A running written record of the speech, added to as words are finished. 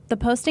The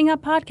Posting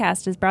Up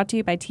podcast is brought to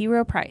you by T.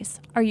 Rowe Price.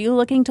 Are you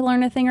looking to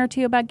learn a thing or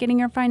two about getting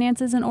your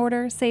finances in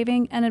order,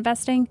 saving, and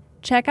investing?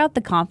 Check out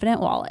The Confident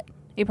Wallet,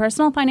 a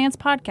personal finance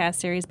podcast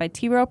series by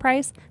T. Rowe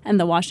Price and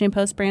the Washington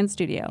Post brand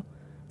studio.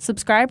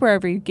 Subscribe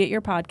wherever you get your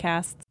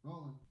podcasts.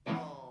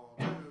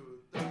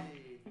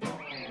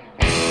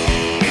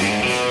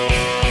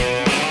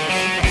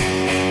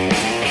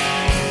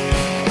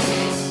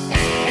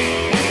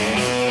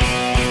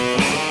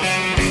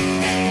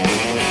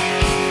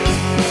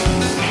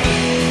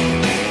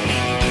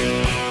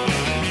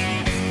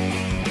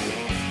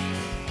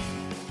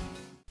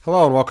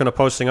 Hello and welcome to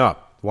Posting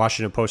Up, the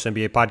Washington Post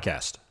NBA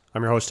podcast.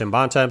 I'm your host, Tim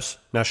Bontemps,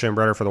 national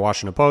writer for the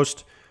Washington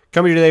Post.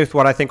 Coming today with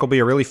what I think will be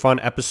a really fun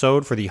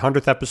episode for the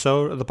 100th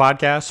episode of the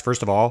podcast.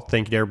 First of all,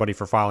 thank you to everybody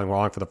for following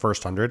along for the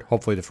first 100,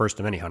 hopefully the first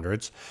of many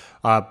hundreds.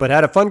 But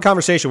had a fun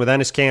conversation with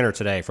Enes Kanter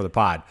today for the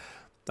pod.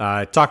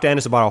 Talked to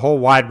Enes about a whole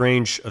wide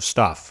range of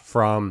stuff,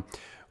 from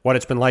what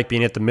it's been like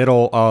being at the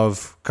middle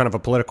of kind of a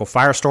political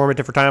firestorm at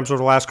different times over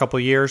the last couple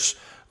of years,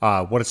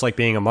 what it's like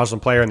being a Muslim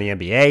player in the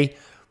NBA,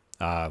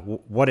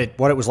 what it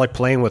was like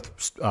playing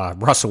with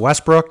Russell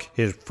Westbrook,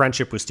 his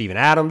friendship with Steven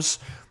Adams,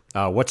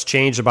 what's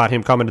changed about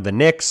him coming to the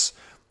Knicks,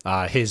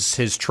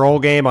 his troll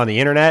game on the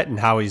internet and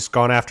how he's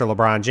gone after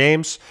LeBron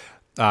James.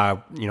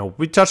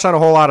 We touched on a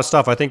whole lot of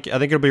stuff. I think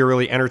it'll be a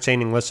really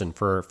entertaining listen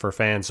for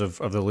fans of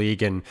the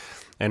league and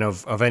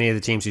of any of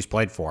the teams he's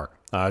played for.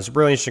 It's a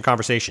really interesting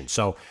conversation.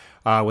 So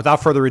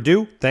without further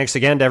ado, thanks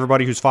again to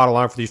everybody who's fought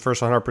along for these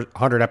first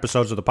 100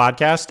 episodes of the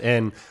podcast,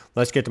 and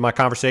let's get to my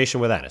conversation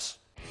with Enes.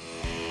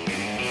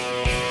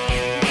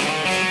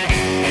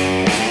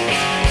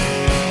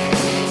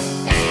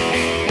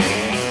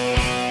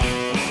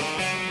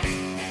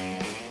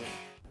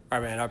 All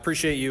right, man. I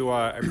appreciate you.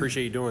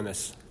 Doing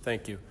this.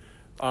 Thank you.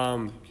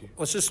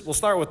 We'll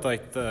start with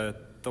like the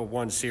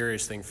one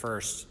serious thing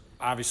first.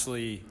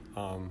 Obviously,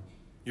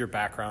 your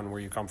background, where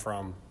you come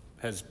from,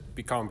 has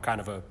become kind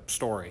of a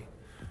story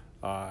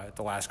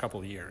the last couple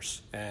of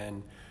years,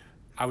 and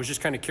I was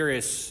just kind of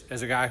curious,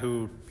 as a guy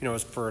who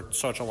has for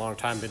such a long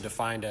time been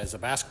defined as a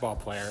basketball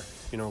player.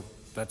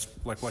 That's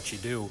like what you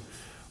do.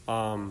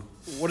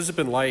 What has it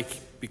been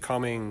like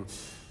becoming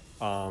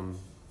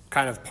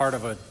kind of part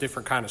of a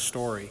different kind of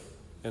story,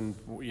 and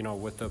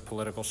with the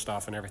political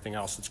stuff and everything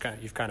else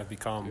you've kind of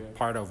become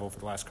part of over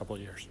the last couple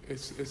of years?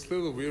 It's a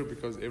little weird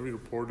because every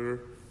reporter,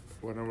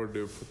 whenever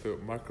they put the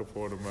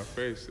microphone on my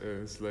face,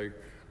 it's like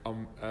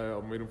I'm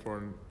waiting for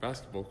a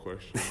basketball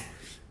question,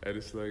 and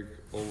it's like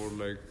over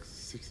like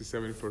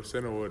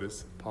 60-70% of it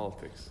is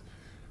politics.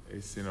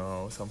 It's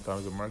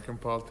sometimes American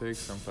politics,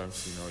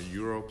 sometimes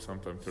Europe,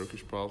 sometimes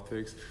Turkish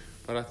politics.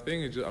 But I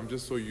think I'm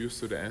just so used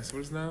to the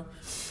answers now,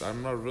 so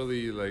I'm not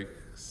really like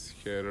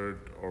scared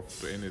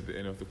of any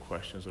of the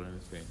questions or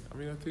anything. I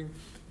mean, I think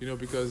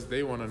because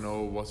they want to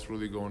know what's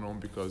really going on,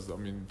 because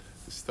the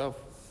stuff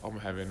I'm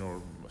having or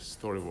my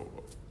story,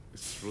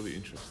 it's really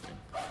interesting,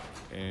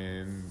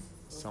 and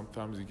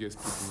sometimes it gets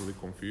people really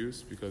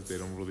confused because they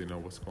don't really know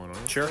what's going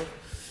on. Sure.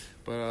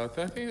 But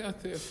I think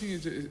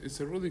it's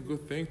a really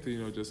good thing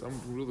to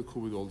I'm really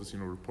cool with all this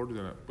reporting,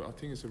 but I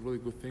think it's a really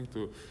good thing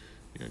to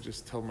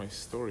just tell my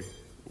story,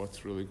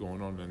 what's really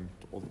going on, and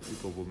all the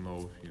people will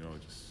know,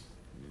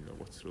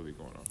 what's really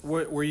going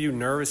on. Were you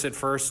nervous at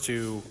first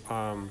to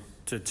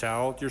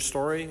tell your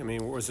story? I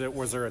mean, was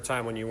there a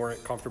time when you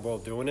weren't comfortable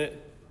doing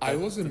it? I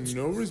wasn't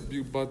nervous,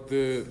 but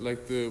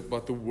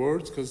the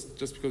words, because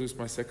it's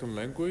my second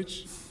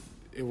language,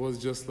 it was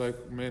just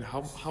like, man,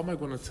 how am I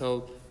going to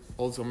tell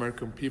all the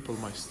American people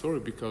my story,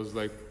 because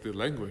like the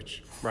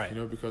language, right?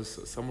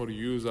 Because some of the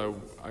use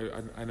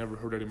I never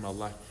heard it in my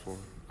life before.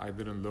 I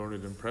didn't learn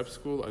it in prep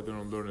school. I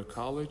didn't learn it in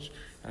college.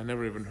 I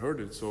never even heard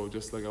it. So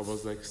just like I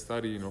was like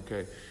studying,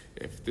 okay,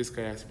 if this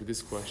guy asks me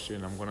this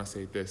question, I'm gonna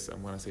say this.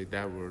 I'm gonna say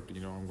that word.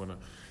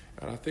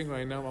 And I think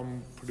right now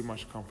I'm pretty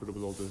much comfortable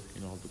with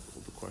all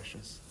the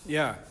questions.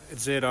 Yeah.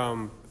 Is it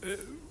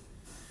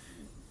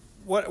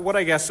what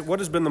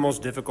has been the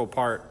most difficult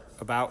part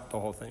about the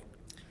whole thing?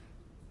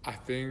 I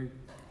think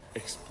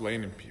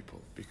explaining people,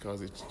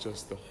 because it's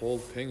just the whole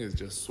thing is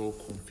just so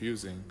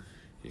confusing.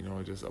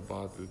 Just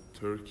about the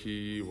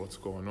Turkey, what's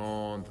going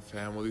on, the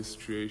family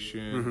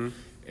situation. Mm-hmm.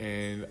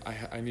 And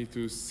I need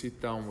to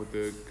sit down with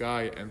the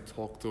guy and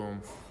talk to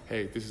him,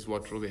 hey, this is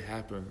what really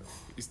happened.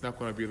 It's not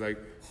going to be like,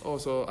 oh,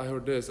 so I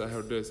heard this,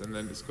 and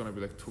then it's going to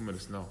be like 2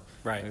 minutes. No.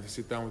 Right. I need to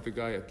sit down with the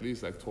guy, at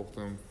least like talk to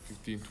him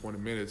 15-20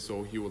 minutes,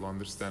 so he will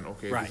understand,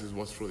 okay, right, this is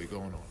what's really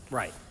going on.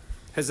 Right.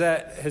 Has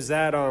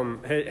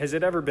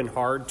it ever been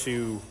hard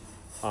to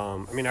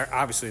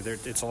obviously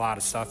it's a lot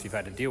of stuff you've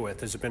had to deal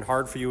with. Has it been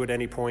hard for you at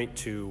any point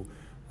to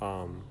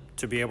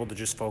be able to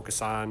just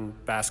focus on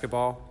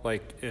basketball?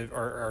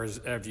 Or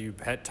have you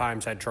at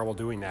times had trouble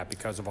doing that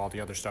because of all the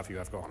other stuff you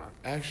have going on?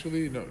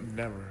 Actually, no,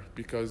 never.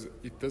 Because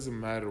it doesn't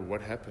matter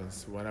what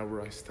happens.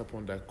 Whenever I step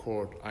on that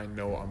court, I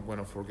know I'm going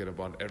to forget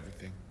about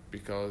everything.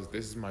 Because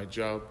this is my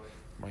job.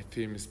 My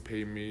team is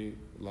paying me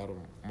a lot of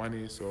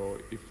money. So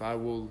if I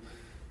will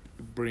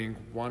bring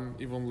one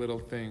even little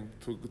thing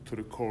to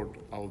the court,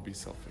 I will be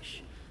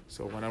selfish.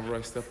 So whenever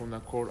I step on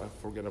that court,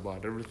 I forget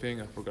about everything.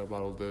 I forget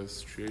about all the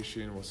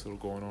situation, what's still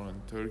going on in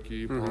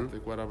Turkey,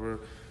 politics, whatever.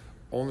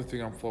 Only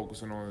thing I'm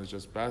focusing on is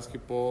just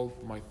basketball,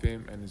 my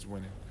team, and is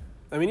winning.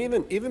 I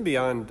mean, even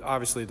beyond,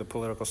 obviously, the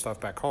political stuff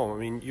back home, I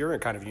mean, you're in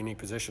kind of a unique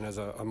position as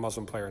a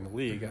Muslim player in the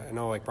league. I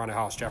know, like, Brandon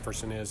Hollis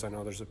Jefferson is. I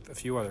know there's a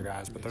few other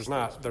guys, but there's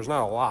not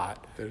a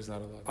lot. There's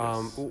not a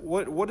lot. Yes.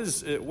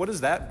 What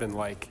has that been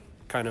like,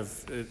 kind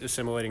of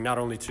assimilating not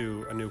only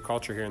to a new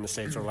culture here in the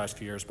States over the last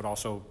few years, but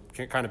also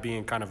kind of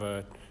being kind of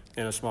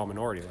in a small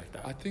minority like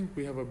that? I think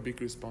we have a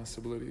big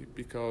responsibility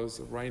because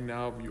right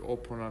now you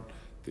open up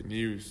the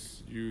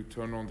news, you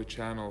turn on the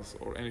channels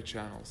or any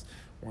channels.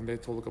 When they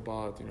talk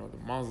about, the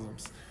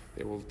Muslims,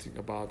 they will think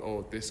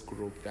about, this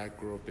group, that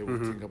group. They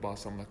will think about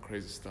some like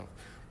crazy stuff.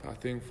 But I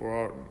think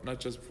not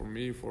just for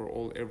me,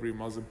 for every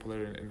Muslim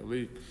player in the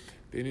league,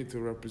 they need to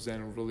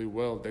represent really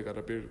well. They got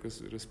a big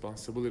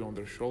responsibility on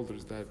their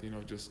shoulders that,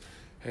 just,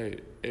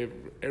 hey,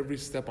 every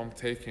step I'm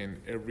taking,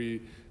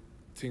 every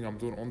thing I'm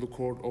doing on the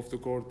court, off the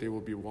court, they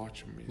will be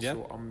watching me. Yeah.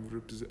 So I'm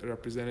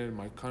representing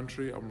my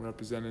country. I'm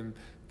representing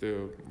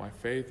my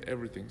faith,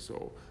 everything.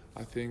 So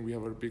I think we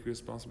have a big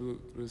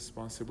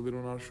responsibility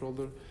on our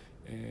shoulder,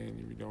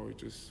 and we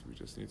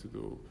just need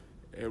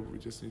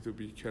to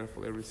be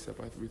careful every step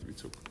we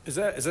took. Is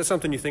that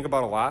something you think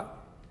about a lot?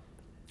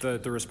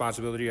 The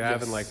responsibility you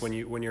have, Yes. and like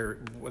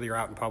whether you're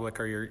out in public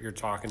or you're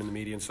talking in the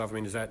media and stuff. I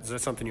mean, is that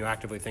something you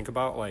actively think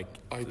about? Like,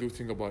 I do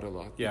think about it a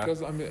lot. Yeah.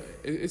 Because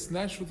it's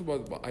natural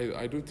but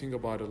I do think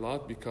about it a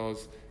lot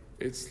because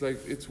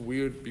it's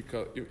weird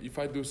because if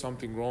I do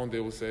something wrong, they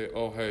will say,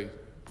 oh hey,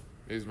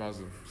 he's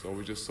Muslim. So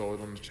we just saw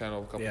it on the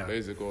channel a couple of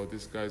days ago.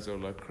 These guys are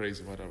like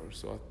crazy, whatever.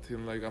 So I feel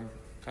like I'm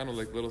kind of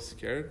like a little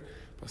scared,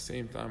 but at the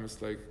same time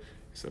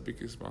it's a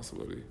big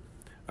responsibility.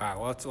 all right,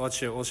 well,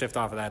 we'll shift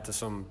off of that to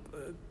some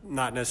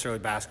not necessarily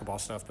basketball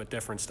stuff, but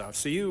different stuff.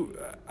 So your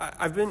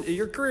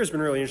career has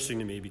been really interesting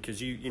to me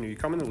because you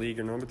come in the league,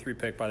 you're number 3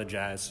 pick by the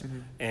Jazz,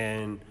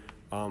 and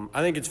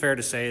I think it's fair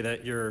to say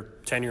that your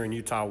tenure in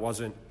Utah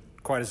wasn't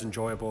quite as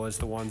enjoyable as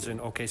the ones in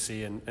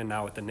OKC and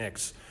now with the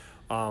Knicks.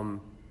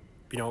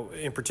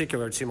 In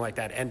particular, it seemed like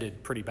that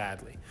ended pretty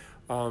badly.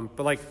 But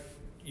like,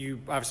 you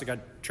obviously got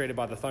traded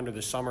by the Thunder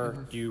this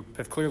summer. You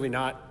have clearly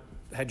not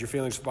had your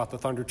feelings about the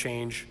Thunder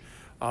change.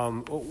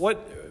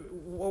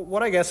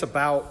 What I guess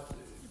about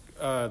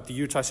the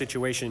Utah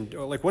situation,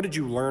 like what did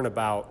you learn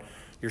about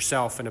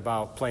yourself and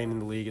about playing in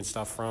the league and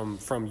stuff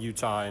from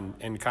Utah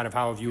and kind of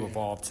how have you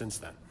evolved since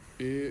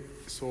then?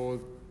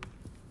 So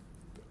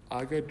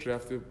I got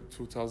drafted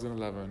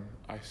 2011.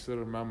 I still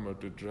remember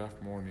the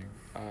draft morning.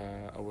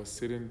 I was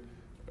sitting,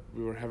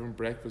 we were having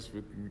breakfast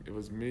it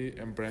was me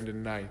and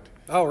Brandon Knight.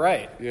 Oh,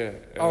 right. Yeah.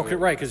 Okay,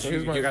 right, because so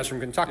you guys from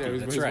Kentucky. Yeah,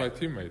 that's he's right. my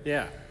teammate.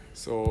 Yeah.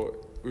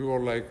 So we were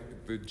like,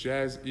 the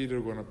Jazz either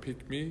gonna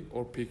pick me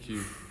or pick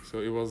you. So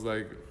it was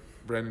like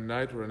Brandon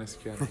Knight or Enes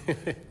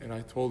Kanter. And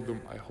I told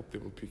them, I hope they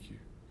will pick you.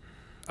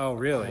 Oh,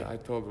 really? I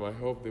told them, I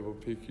hope they will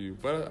pick you.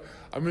 But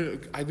I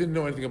didn't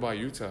know anything about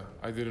Utah.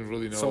 I didn't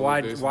really know. So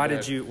why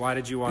did you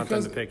want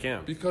them to pick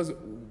him? Because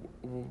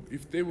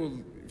if they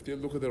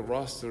look at the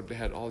roster, they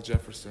had Al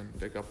Jefferson,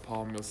 they got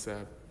Paul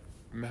Millsap,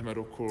 Mehmet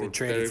Okur, They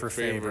traded Derek for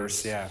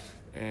Favors, yeah.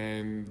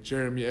 and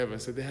Jeremy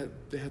Evans. So they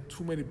had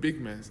too many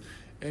big men,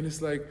 and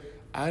it's like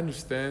I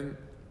understand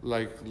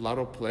like a lot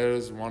of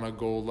players want to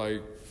go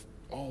like,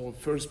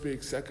 first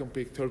pick, second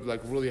pick, third,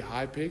 like really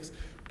high picks,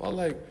 but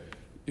like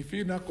if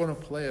you're not gonna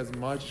play as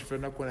much, if you're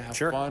not gonna have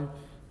fun,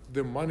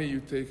 the money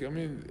you take,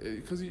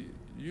 because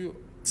you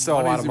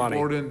still a lot of money.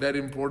 That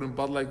important,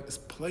 but like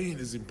playing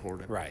is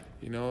important, right?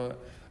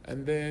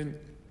 And then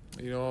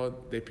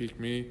they picked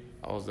me.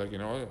 I was like,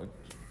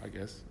 I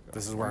guess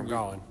this is where I'm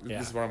going. Yeah.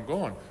 This is where I'm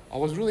going. I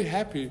was really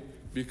happy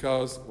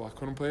because I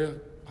couldn't play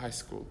high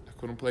school, I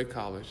couldn't play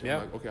college. I'm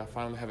like, okay, I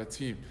finally have a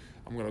team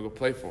I'm gonna go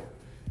play for.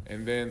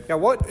 And then I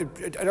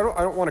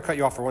don't want to cut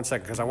you off for 1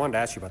 second because I wanted to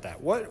ask you about that.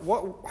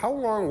 How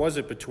long was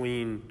it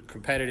between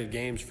competitive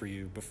games for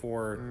you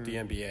before the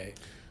NBA?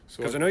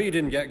 Because I know you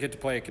didn't get to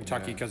play at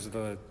Kentucky because of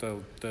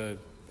the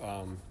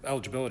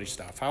eligibility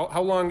stuff.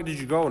 How long did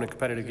you go in a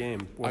competitive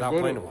game without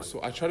playing one?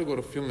 So I tried to go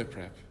to Finley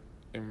Prep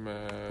in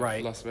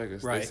Las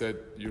Vegas. Right. They said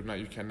you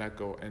cannot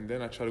go. And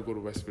then I tried to go to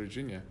West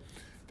Virginia.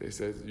 They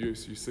said you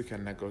still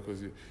cannot go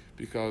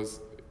because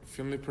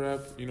Finley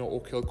Prep,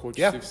 Oak Hill coach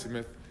Steve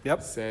Smith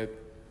said,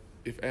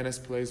 if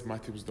Enes plays, my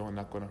team's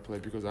not going to play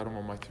because I don't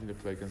want my team to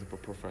play against a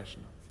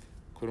professional.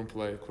 Couldn't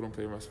play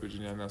in West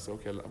Virginia, and I said,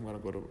 okay, I'm going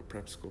to go to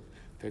prep school.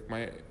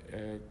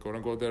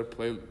 Gonna go there,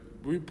 play.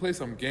 We play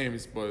some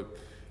games, but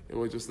it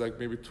was just like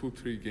maybe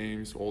 2-3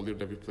 games all year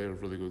that we played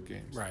really good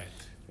games. Right.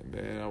 And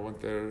then I went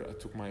there, I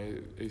took my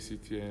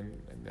ACT,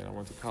 and then I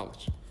went to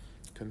college,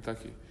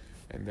 Kentucky.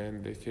 And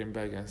then they came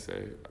back and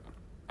said,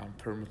 I'm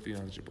permanently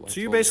eligible. So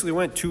you basically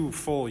went 2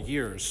 full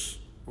years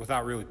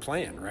without really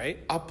playing, right?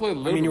 I played a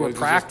little bit. You were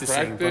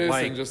practicing, but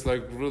like, and just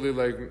like really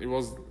like it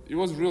was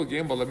a real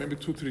game, but like maybe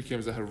 2-3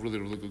 games that had really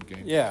really good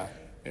games. Yeah.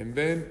 And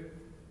then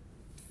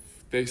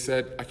they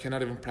said I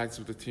cannot even practice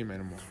with the team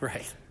anymore.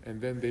 Right. And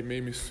then they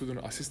made me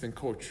student assistant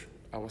coach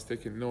I was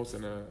taking notes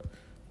and a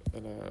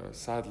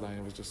sideline.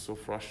 It was just so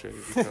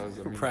frustrating because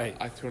I mean, Right.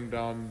 I turned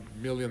down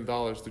 $1 million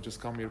to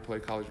just come here to play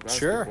college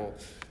basketball. Sure.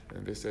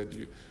 And they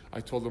said,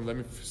 I told them, let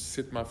me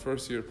sit my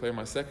first year, play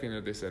my second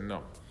year. They said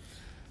no.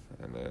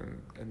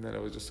 And then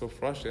it was just so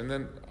frustrating.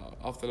 And then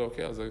after that,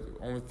 okay, I was like,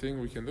 only thing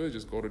we can do is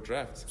just go to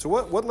drafts. So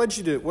what led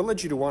you to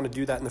want to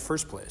do that in the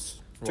first place?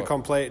 To What?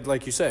 come play,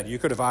 like you said, you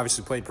could have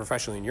obviously played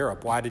professionally in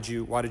Europe. Why did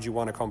you want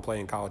to come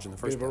play in college in the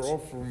first They were place?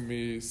 offering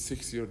me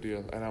 6-year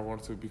deal, and I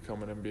wanted to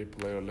become an NBA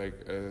player like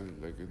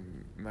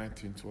in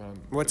 19, 20.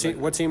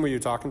 What team were you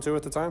talking to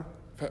at the time?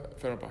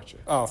 Fenerbahce.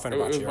 Oh,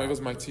 Fenerbahce. It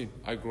was my team.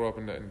 I grew up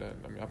in that.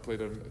 I mean, I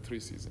played in 3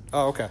 seasons.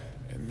 Oh, okay.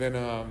 And then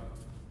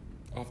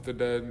after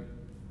that,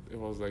 it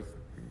was like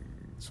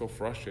so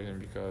frustrating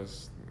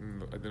because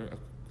I didn't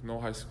no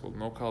high school,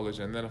 no college,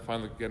 and then I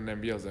finally get an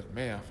NBA. I was like,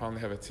 man, I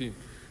finally have a team,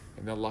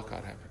 and then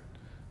lockout happened.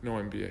 No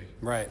NBA.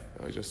 Right.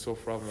 I was just so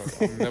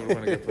frustrated. Like, I'm never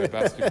going to get to play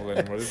basketball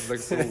anymore. This is like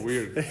so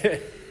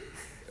weird.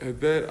 And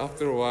then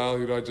after a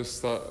while, I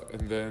just thought,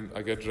 and then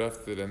I get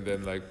drafted, and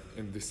then like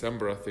in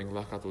December, I think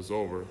lockout was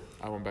over.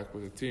 I went back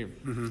with the team.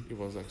 Mm-hmm. It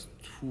was like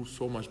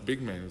so much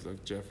big men. It was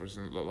like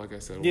Jefferson, like I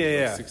said, it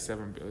Yeah,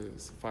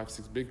 was like 5,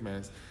 6 big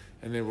men,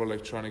 and they were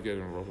like trying to get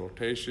in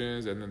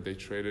rotations, and then they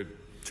traded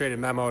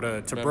Memo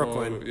to Memo,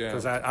 Brooklyn yeah.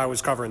 because I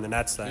was covering the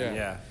Nets then.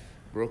 Yeah.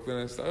 Brooklyn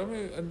and stuff.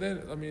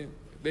 I mean,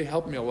 they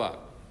helped me a lot.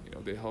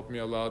 They helped me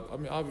a lot. I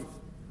mean,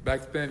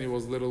 back then it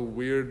was a little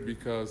weird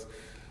because,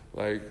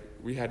 like,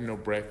 we had no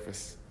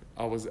breakfast.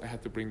 I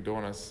had to bring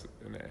donuts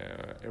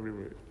every.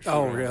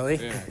 Oh, really?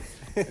 Yeah.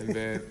 And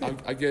then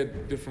I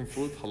get different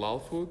food,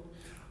 halal food.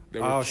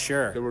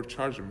 Sure. They were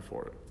charging me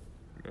for it.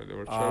 They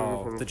were Oh, charging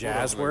me for the food.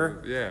 Jazz Like,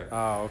 were? yeah.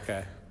 Oh,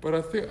 okay. But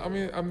I think,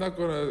 I'm not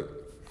gonna.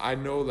 I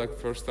know, like,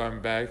 first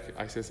time back,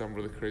 I said some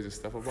really crazy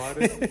stuff about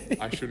it.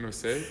 I shouldn't have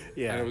said.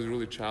 Yeah. And it was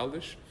really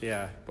childish.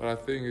 Yeah. But I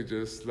think it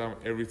just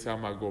every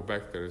time I go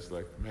back there, it's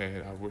like,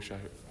 man, I wish I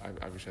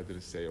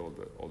didn't say all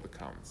the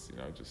comments,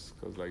 just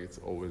because like it's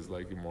always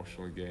like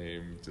emotional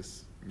game,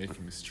 just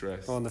making me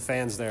stress. Well, and the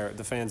fans there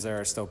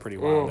are still pretty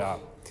wound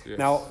up. Yes.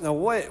 Now,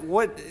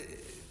 what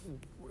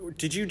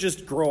did you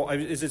just grow?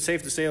 Is it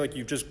safe to say like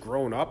you've just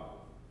grown up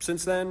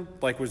since then?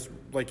 Like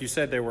you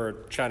said, they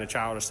were kind of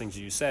childish things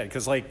you said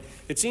because like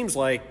it seems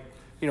like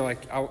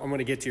like I'm going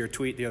to get to your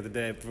tweet the other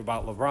day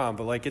about LeBron,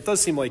 but like it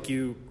does seem like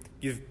you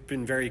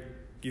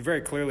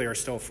very clearly are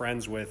still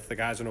friends with the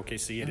guys in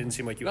OKC. It didn't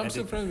seem like you. I'm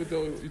still friends with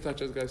the Utah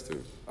Jazz guys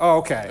too. Oh,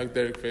 okay. Like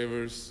Derek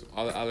Favors,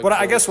 Alex. But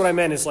I guess what I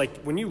meant is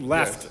like when you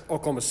left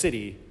Oklahoma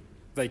City,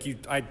 like you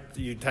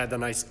had the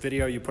nice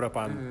video you put up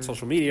on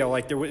social media.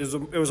 Like it was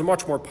a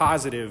much more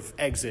positive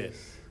exit.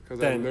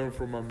 Because I learned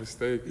from my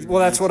mistake. Well,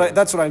 that's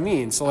what I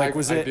mean. So like,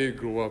 I did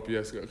grow up,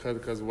 yes,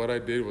 because what I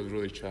did was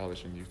really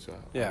childish in Utah.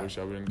 Yeah. I wish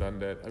I wouldn't done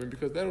that. I mean,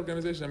 because that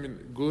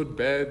organization, good,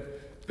 bad,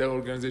 that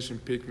organization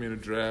picked me in the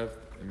draft,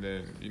 and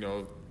then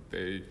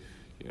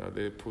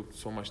they put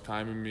so much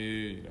time in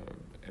me,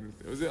 and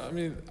it was. I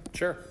mean,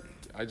 sure.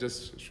 I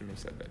just shouldn't have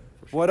said that.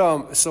 For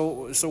sure. What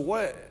so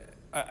what?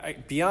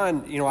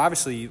 Beyond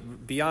obviously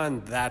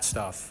beyond that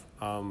stuff,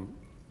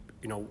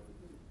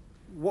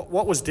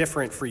 What was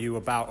different for you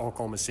about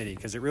Oklahoma City?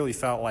 Because it really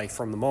felt like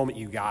from the moment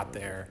you got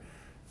there,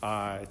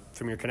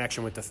 from your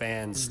connection with the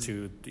fans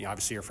to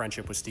obviously your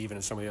friendship with Steven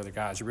and some of the other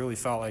guys, it really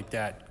felt like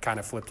that kind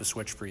of flipped the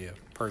switch for you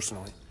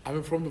personally. I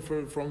mean, from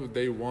the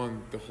day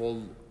one, the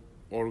whole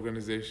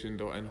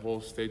organization and whole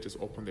state just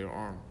opened their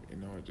arm.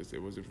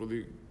 It was a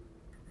really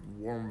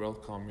warm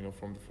welcome.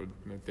 From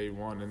day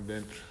one, and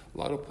then a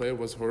lot of players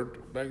was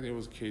hurt. Back then, it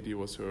was KD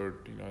was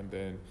hurt. And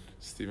then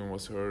Steven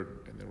was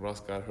hurt, and then Russ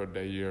got hurt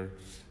that year.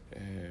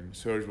 And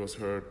Serge was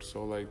hurt,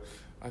 so like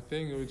I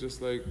think it was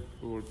just like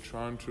we were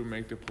trying to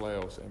make the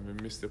playoffs, and we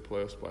missed the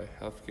playoffs by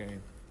half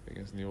game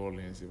against New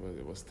Orleans.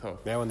 It was tough.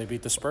 Yeah, when they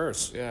beat the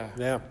Spurs.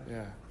 Yeah.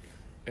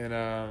 And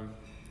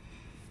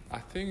I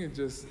think it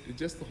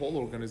just the whole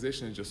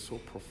organization is just so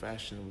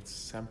professional. With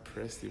Sam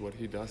Presti, what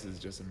he does is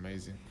just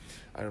amazing.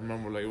 I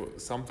remember like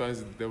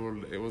sometimes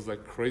it was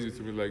like crazy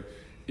to me, like.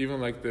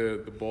 Even like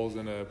the balls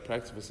in a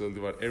practice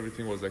facility, but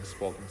everything was like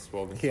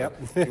spalding.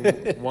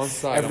 Yep. One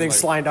side,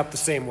 everything's lined up the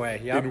same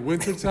way. Yep. In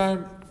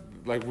wintertime,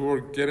 like we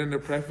were getting the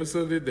practice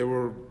facility, they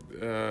were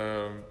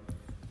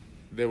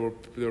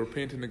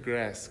painting the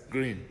grass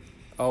green.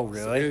 Oh,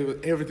 really? So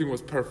everything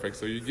was perfect.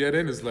 So you get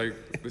in, it's like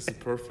this is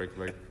perfect.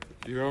 Like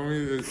what I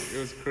mean? It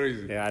was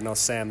crazy. Yeah, I know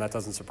Sam. That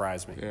doesn't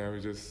surprise me. Yeah,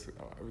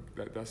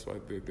 that's why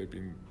they've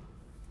been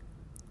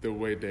the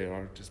way they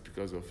are, just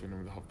because of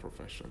how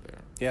professional they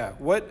are. Yeah.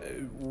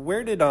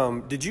 Where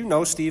did you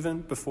know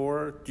Steven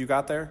before you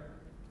got there?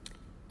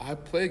 I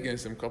play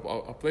against him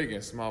I play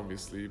against him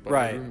obviously, but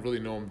right. I didn't really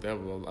know him that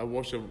well. I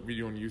watched a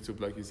video on YouTube,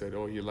 like he said,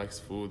 he likes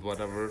food,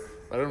 whatever.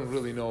 But I didn't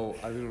really know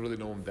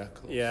him that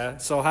close. Yeah.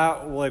 So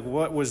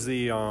what was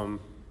the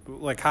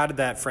how did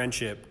that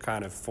friendship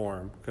kind of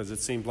form? Because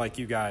it seemed like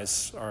you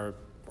guys are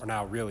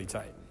now really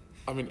tight.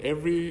 I mean,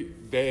 every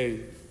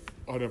day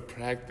on a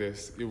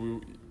practice,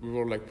 we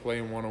were like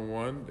playing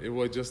one-on-one. It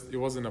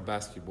wasn't a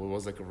basketball. It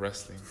was like a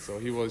wrestling. So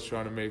he was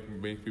trying to make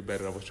me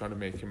better. I was trying to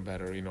make him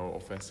better,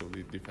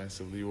 offensively,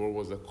 defensively. We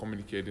was like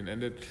communicating,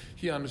 and then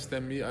he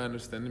understand me. I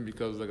understand him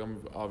because like I'm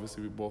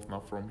obviously we both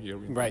not from here.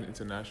 We're right.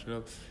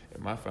 International,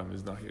 and my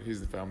family's not here.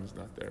 His family's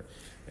not there,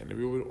 and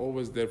we were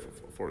always there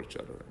for each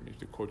other. I mean, if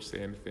the coach say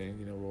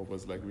anything, we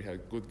always like we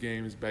had good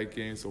games, bad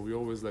games, so we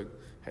always like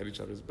had each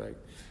other's back.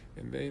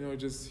 And then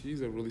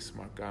he's a really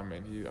smart guy,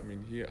 man. He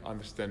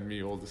understand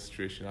me, all the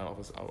situation I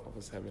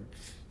was having.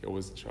 He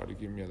always try to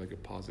give me like a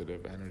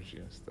positive energy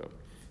and stuff.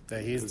 Yeah,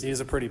 he's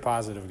a pretty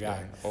positive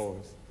guy. Yeah,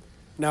 always.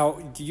 Now,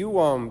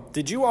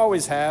 did you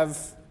always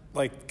have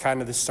like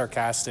kind of this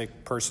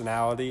sarcastic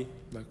personality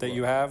that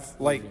you have?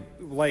 Like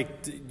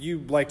you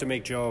like to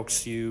make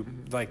jokes. You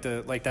like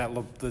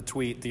the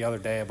tweet the other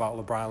day about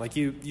LeBron. Like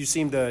you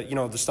seem to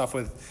the stuff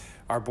with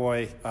our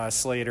boy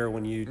Slater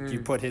when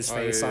you put his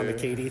face on the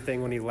KD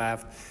thing when he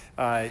left.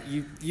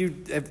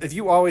 Have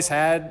you always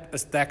had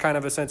that kind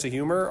of a sense of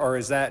humor, or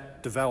is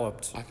that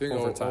developed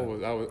over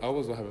time? I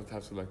always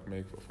have to like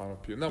make fun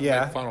of people. Not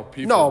make fun of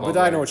people. No, but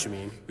I know what you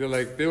mean.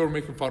 They were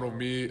making fun of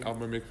me. I'm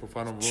gonna make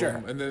fun of them. Sure.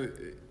 And then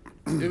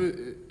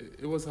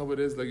it was how it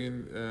is like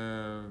in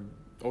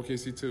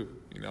OKC too.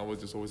 I was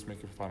just always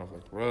making fun of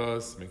like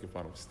Russ, making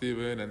fun of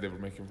Steven, and they were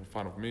making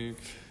fun of me.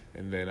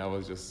 And then I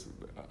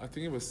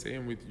think it was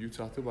same with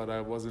Utah too, but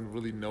I wasn't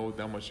really know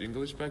that much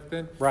English back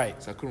then.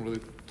 Right. So I couldn't really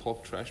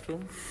talk trash to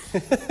them.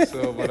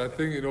 But I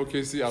think in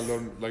OKC I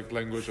learned like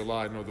language a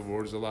lot. I know the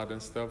words a lot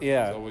and stuff.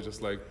 Yeah. So I was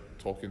just like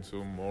talking to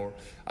them more.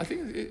 I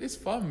think it's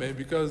fun, man,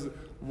 because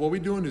what we're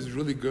doing is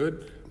really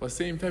good, but at the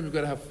same time you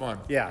gotta have fun.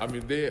 Yeah. I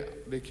mean, they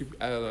keep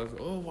why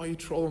are you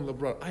trolling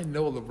LeBron? I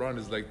know LeBron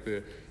is like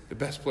the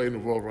best player in the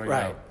world right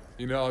now.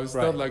 It's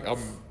not like I'm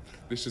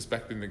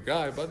disrespecting the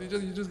guy, but you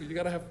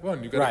gotta have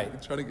fun. You gotta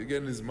try to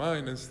get in his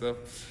mind and stuff.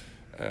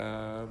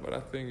 But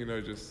I think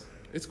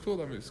it's cool.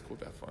 I mean, it's cool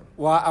to have fun.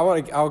 Well,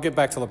 I'll get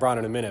back to LeBron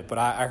in a minute, but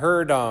I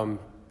heard from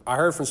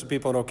some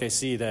people in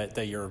OKC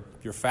that your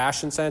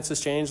fashion sense has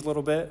changed a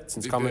little bit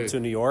since coming to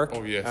New York.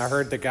 Oh yes. I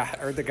heard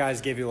the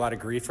guys gave you a lot of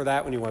grief for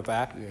that when you went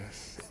back.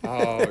 Yes.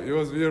 It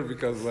was weird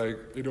because like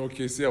in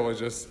OKC I was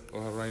just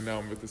right now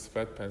I'm with the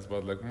sweatpants,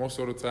 but like most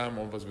of the time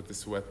I was with the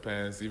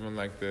sweatpants. Even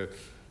like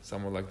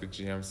someone like the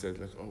GM said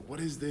like, oh, what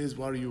is this?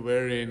 What are you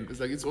wearing? It's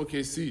like, it's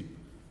OKC,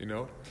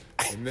 And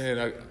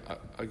then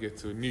I get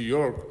to New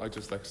York, I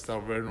just like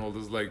start wearing all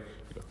those like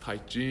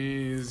tight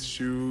jeans,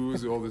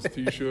 shoes, all these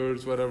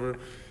T-shirts, whatever.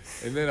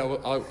 And then I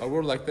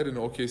wore like that in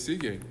the OKC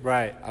game.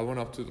 Right. I went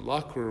up to the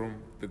locker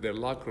room, their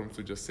locker room,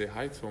 to just say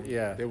hi to them.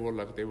 Yeah. They were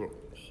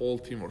whole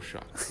team were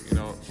shocked,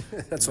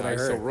 That's what I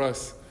heard.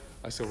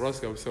 I said,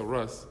 Russ,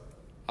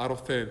 out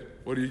of 10,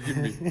 what do you give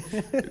me?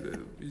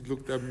 He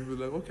looked at me and was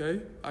like,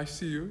 okay, I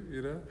see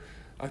you,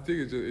 I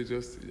think it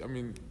just I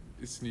mean,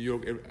 it's New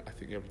York. I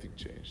think everything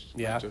changed.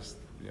 Yeah.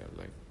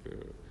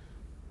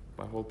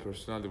 My whole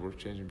personality were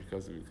changing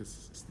because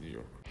it's New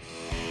York.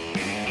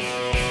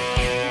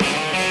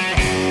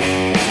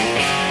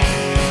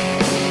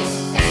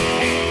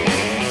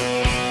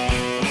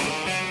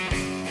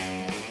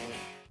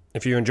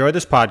 If you enjoyed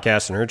this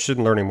podcast and are interested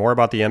in learning more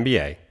about the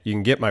NBA, you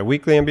can get my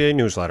weekly NBA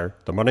newsletter,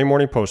 the Monday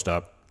Morning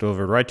Post-Up,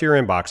 delivered right to your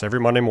inbox every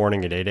Monday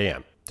morning at 8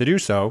 a.m. To do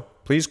so,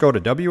 please go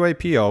to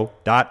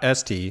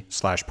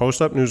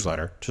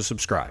wapo.st/postupnewsletter to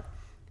subscribe.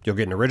 You'll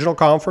get an original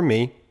column from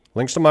me,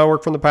 links to my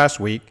work from the past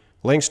week,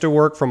 links to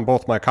work from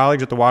both my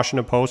colleagues at the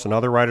Washington Post and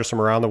other writers from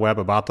around the web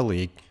about the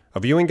league, a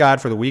viewing guide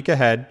for the week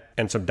ahead,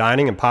 and some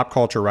dining and pop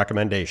culture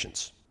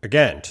recommendations.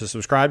 Again, to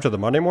subscribe to the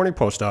Monday Morning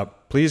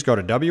Post-Up, please go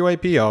to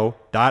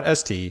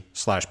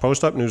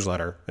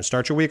wapo.st/postupnewsletter and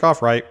start your week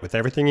off right with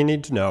everything you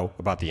need to know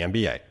about the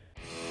NBA.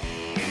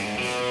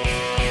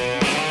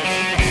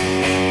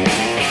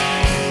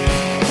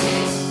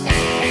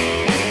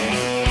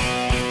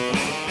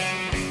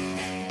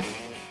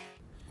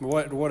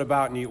 What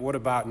about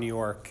New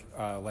York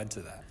led to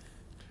that?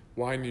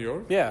 Why New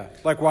York? Yeah,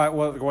 like why?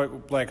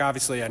 Like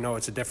obviously, I know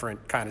it's a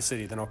different kind of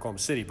city than Oklahoma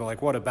City, but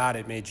like, what about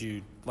it led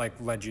you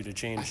to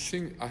change? I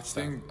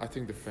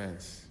think the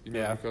fans,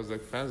 because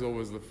like fans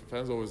always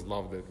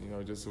loved it.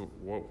 Just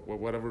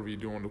whatever we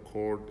do on the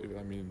court.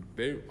 I mean,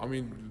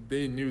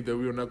 they knew that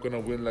we were not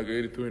gonna win like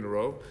 82 in a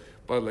row,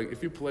 but like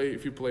if you play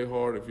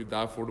hard, if you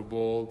die for the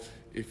ball,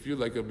 if you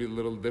like a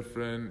little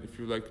different, if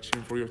you like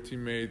cheering for your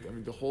teammate, I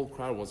mean, the whole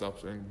crowd was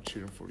up and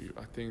cheering for you.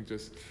 I think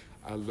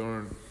I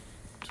learned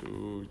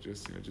to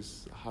just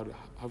how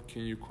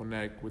can you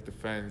connect with the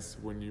fans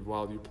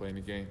while you're playing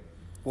the game.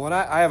 Well, and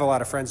I have a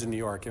lot of friends in New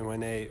York, and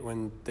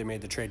when they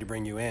made the trade to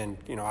bring you in,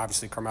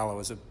 obviously Carmelo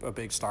was a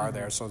big star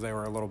there, so they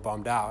were a little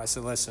bummed out. I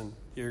said, listen,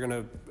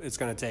 it's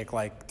gonna take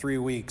like 3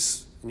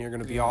 weeks, and you're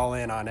gonna be all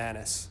in on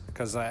Ennis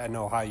because I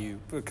know how you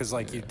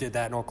did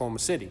that in Oklahoma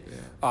City,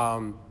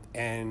 and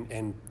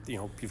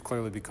you've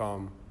clearly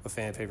become a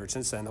fan favorite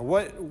since then.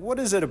 What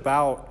is it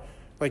about?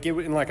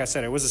 Like I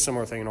said, it was a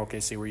similar thing in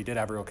OKC where you did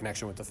have a real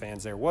connection with the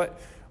fans there. What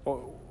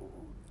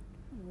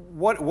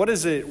what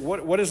is it?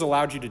 What has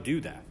allowed you to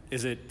do that?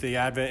 Is it the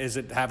advent? Is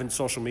it having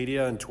social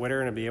media and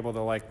Twitter and to be able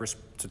to like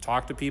to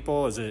talk to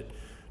people? Is it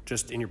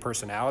just in your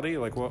personality?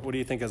 Like, what do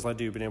you think has led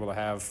to you being able to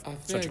have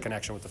such a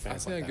connection with the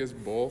fans? I guess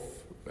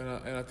both,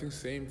 and I think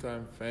same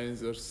time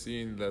fans are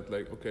seeing that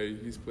like, okay,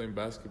 he's playing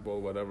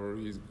basketball, whatever,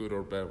 he's good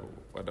or bad,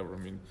 whatever. I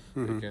mean,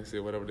 they can say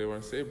whatever they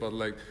want to say, but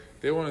like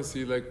they want to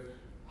see like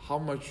how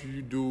much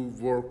you do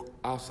work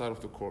outside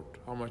of the court,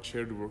 how much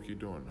charity work you're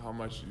doing, how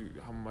much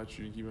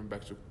you're giving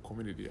back to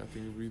community. I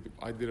think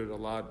I did it a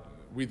lot.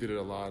 We did it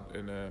a lot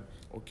in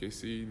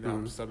OKC. Now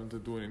I'm starting to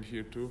do it in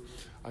here too.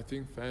 I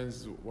think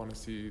fans want to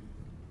see,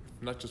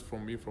 not just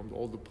from me, from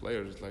all the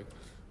players, like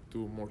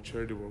do more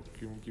charity work,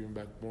 giving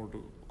back more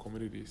to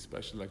community,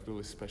 especially like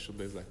really special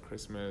days like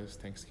Christmas,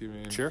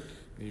 Thanksgiving, New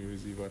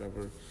Year's Eve,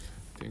 whatever.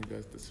 I think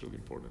that's really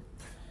important.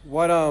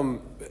 What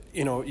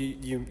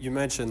you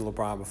mentioned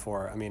LeBron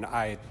before. I mean,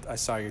 I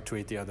saw your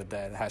tweet the other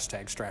day, the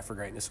hashtag Strive for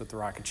Greatness with the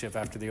Rocket Chip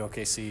after the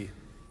OKC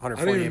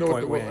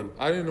 148-point win.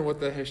 I didn't know what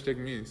that hashtag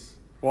means.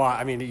 Well,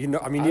 I mean, you know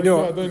I don't know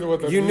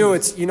what that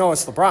means.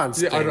 It's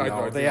LeBron's thing. I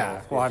know.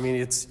 Yeah. Well, I mean,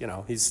 it's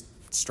he's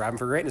striving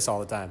for greatness all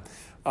the time.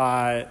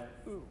 I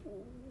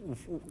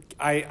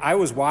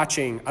was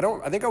watching.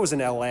 I think I was in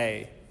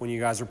LA when you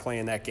guys were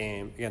playing that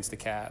game against the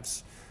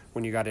Cavs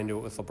when you got into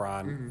it with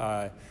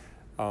LeBron.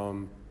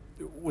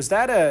 Was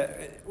that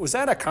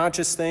a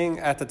conscious thing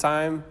at the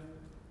time?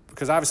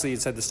 Because obviously you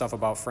said the stuff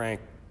about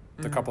Frank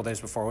a couple days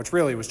before, which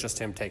really was just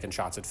him taking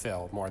shots at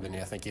Phil more than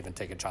I think even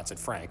taking shots at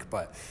Frank.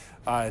 But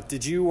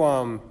did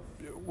you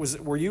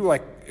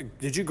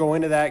did you go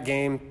into that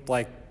game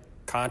like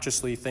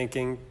consciously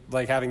thinking,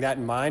 like having that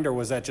in mind, or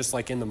was that just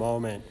like in the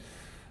moment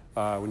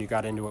when you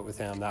got into it with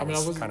him? That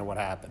was kind of what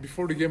happened.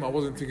 Before the game, I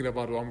wasn't thinking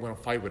about, I'm going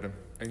to fight with him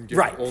and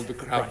get all the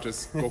crowd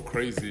just go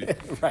crazy.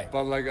 Right.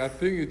 But like, I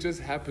think it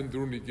just happened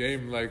during the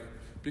game, like,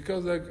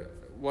 because like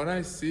when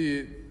I see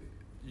it,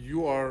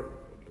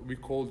 we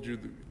called you,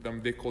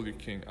 they call you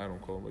king. I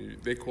don't call them,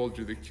 but they called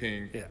you the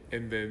king. Yeah.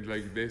 And then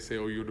like they say,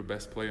 you're the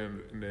best player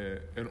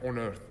on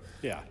earth.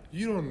 Yeah.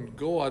 You don't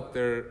go out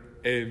there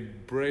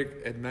and break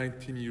a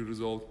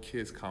 19-year-old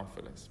kid's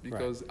confidence,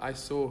 because I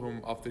saw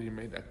him after he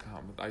made that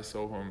comment. I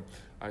saw how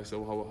I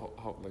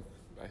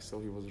saw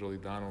he was really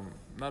down on,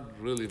 not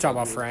really. Talk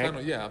about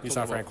Frank. You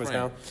saw Frank was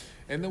down.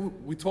 And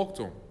then we talked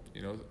to him.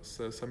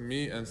 So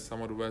me and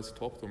some of the guys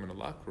talked to him in the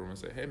locker room and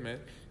said, "Hey man,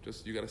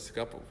 just you gotta stick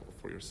up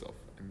for yourself."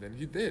 And then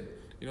he did.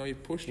 He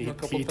pushed him a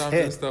couple times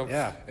and stuff.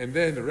 Yeah. And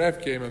then the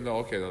ref came and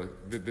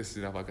this is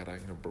enough. I gotta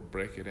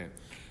break it in.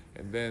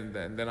 And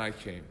then I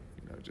came.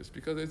 Just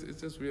because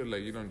it's just weird,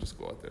 like you don't just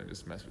go out there and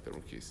just mess with the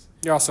rookies.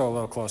 You're also a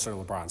little closer to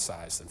LeBron's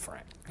size than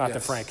Frank. Not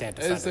that Frank can't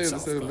defend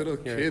himself. It's a little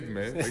kid,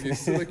 man. Like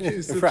he's still a kid.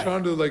 He's still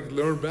trying to like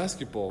learn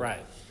basketball.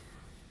 Right.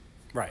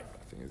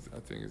 I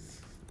think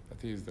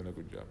he's done a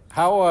good job.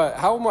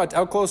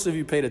 How close have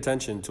you paid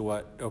attention to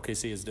what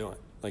OKC is doing?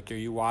 Like, are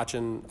you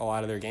watching a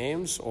lot of their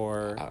games,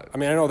 or I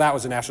mean, I know that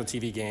was a national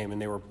TV game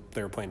and they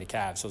were playing the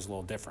Cavs, so it's a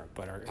little different.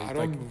 But I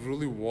don't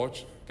really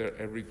watch their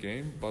every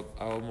game, but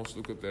I almost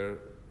look at their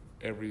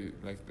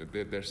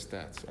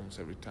stats almost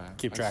every time.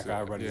 Keep track of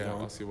how everybody's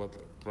doing. I see what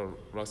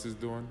Russ is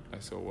doing. I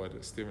saw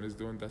what Steven is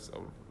doing. That's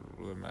all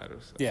really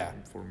matters.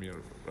 For me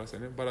or Russ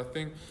and him. But I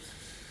think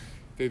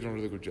they do a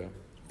really good job.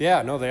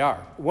 Yeah, no, they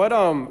are.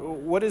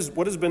 What has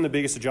been the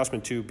biggest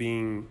adjustment to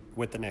being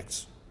with the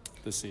Knicks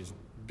this season?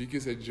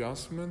 Biggest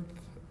adjustment,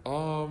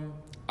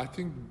 I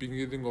think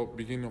beginning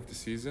of the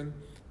season,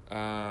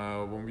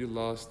 when we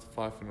lost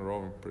 5 in a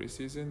row in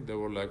preseason, they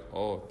were like,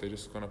 they're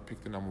just gonna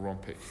pick the number 1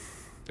 pick.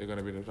 They're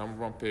gonna be the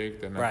number 1 pick.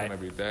 They're not gonna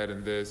be that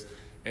and this.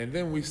 And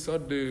then we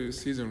started the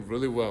season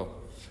really well.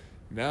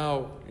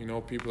 Now,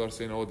 people are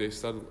saying, they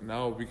started.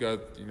 Now we got,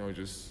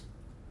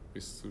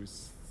 we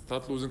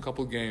start losing a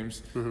couple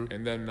games,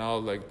 and then now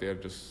like they're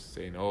just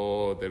saying,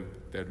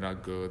 they're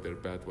not good, they're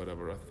bad,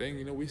 whatever. I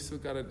think we still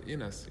got it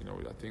in us.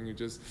 I think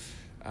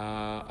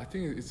I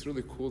think it's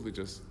really cool to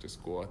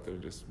just go out there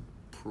and just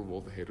prove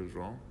all the haters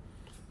wrong.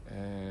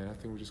 And I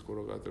think we just go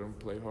out there and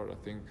play hard. I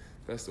think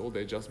that's all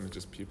the adjustments.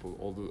 Just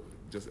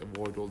just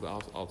avoid all the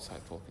outside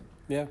talking.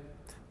 Yeah.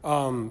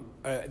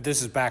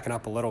 This is backing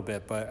up a little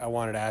bit, but I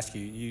wanted to ask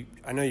you.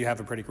 I know you have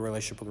a pretty good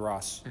relationship with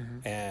Russ,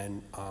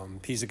 and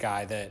he's a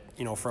guy that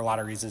for a lot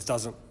of reasons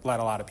doesn't let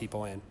a lot of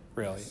people in,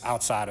 really,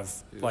 outside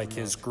of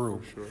his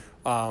group. Sure.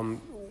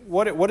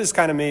 What is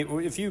kind of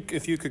if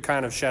you could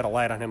kind of shed a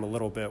light on him a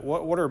little bit,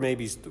 what are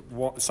maybe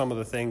some of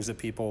the things that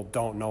people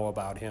don't know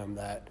about him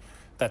that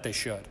they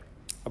should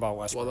about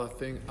Westbrook? Well, I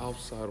think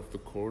outside of the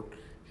court,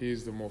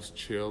 he's the most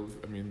chill.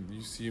 I mean,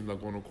 you see him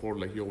like on the court,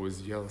 like he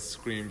always yells,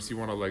 screams. He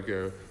wanna like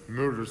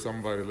murder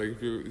somebody,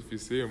 like if you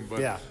see him.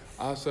 But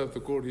outside of the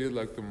court, he's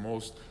like the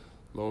most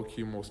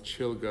low-key, most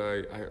chill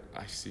guy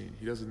I seen.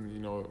 He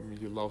doesn't,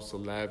 he loves to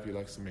laugh. He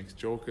likes to make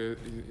jokes.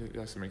 He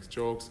likes to make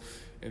jokes.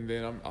 And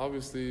then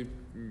obviously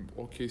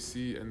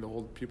OKC and the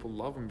whole people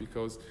love him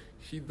because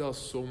he does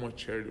so much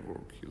charity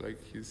work.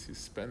 He's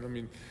spent. I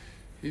mean,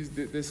 he's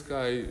this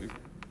guy.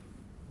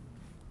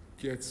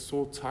 gets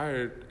so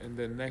tired, and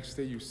then next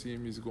day you see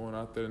him, he's going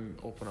out there and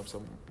open up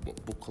some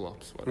book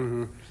clubs, whatever.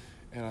 Mm-hmm.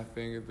 And I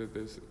think that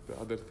the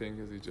other thing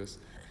is he just,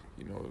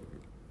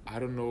 I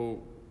don't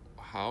know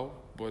how,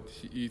 but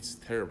he eats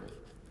terrible.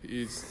 He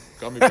eats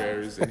gummy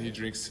bears and he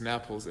drinks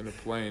Snapples in a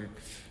plane.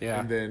 Yeah.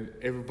 And then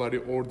everybody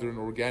ordering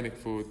organic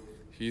food.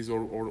 He's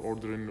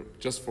ordering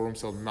just for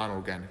himself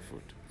non-organic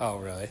food. Oh,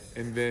 really?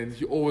 And then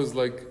he always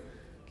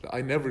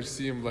I never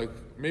see him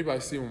maybe I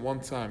see him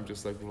one time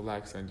just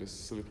relax and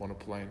just sleep on a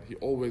plane. He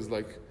always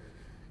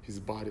his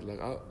body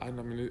I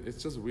mean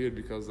it's just weird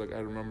because I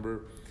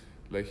remember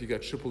he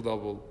got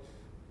triple-double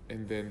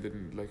and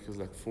then he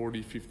was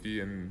 40, 50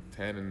 and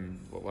 10 and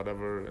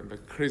whatever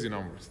and crazy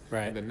numbers.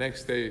 Right. And the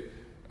next day,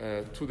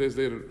 2 days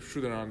later,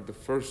 shooting on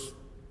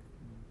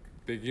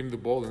they give him the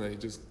ball and then he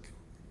just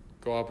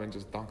go up and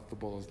just dunk the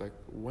ball. I was like,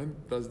 when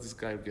does this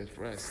guy get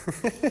rest?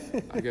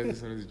 I guess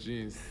it's in his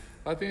genes.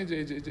 I think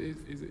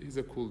he's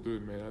a cool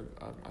dude, man.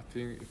 I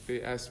think if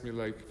they ask me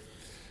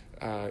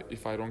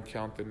if I don't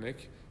count the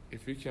Knick,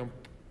 if we can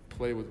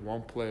play with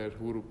one player,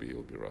 who would it be?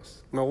 It'll be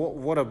Russ. No,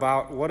 what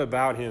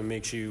about him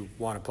makes you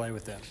want to play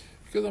with him?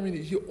 Because I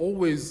mean, he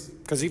always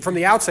because from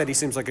the outside he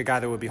seems like a guy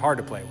that would be hard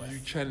to play with. You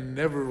can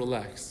never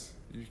relax.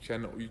 You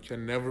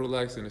can never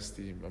relax in his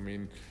team. I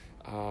mean,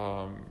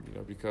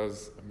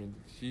 because I mean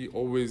he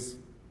always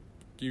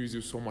gives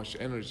you so much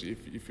energy.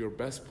 If your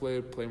best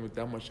player playing with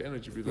that much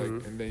energy,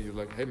 and then you're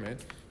like, hey man,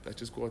 let's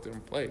just go out there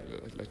and play.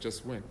 Let's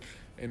just win.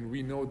 And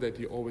we know that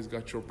he always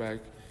got your back,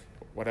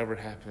 whatever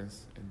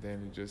happens. And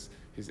then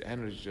his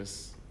energy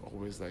just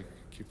always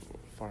keep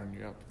firing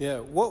you up. Yeah.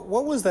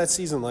 What was that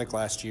season like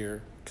last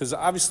year? Because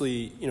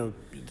obviously,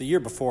 the year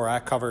before I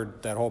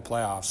covered that whole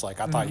playoffs.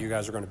 I thought you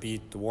guys were going to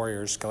beat the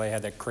Warriors. Clay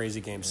had that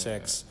crazy game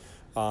 6.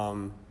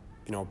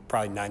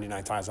 Probably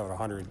 99 times out of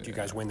 100, you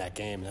guys win that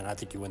game, and I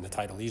think you win the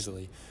title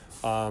easily.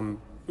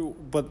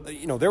 But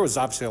there was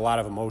obviously a lot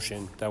of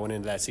emotion that went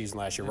into that season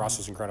last year. Russ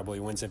was incredible. He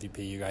wins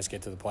MVP. You guys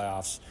get to the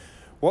playoffs.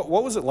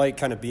 What was it like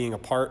kind of being a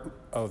part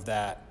of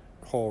that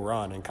whole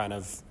run and kind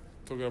of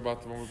Talking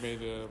about the one we made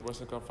the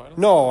Western Cup Finals?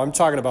 No, I'm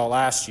talking about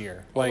last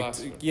year.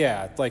 Last year.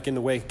 Yeah, in the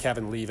way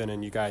Kevin leaving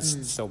and you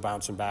guys still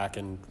bouncing back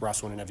and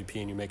Russ winning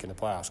MVP and you making the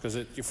playoffs. Because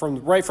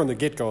right from the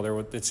get-go,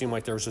 it seemed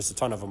like there was just a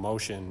ton of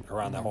emotion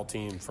around that whole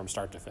team from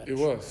start to finish. It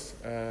was.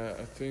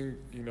 I think,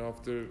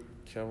 after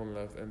Kevin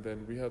left, and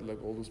then we had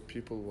all those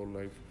people were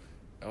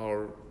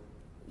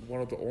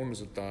one of the owners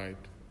had died,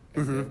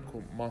 and then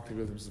Monty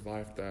Williams'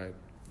 wife died,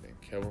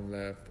 and Kevin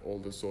left,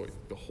 so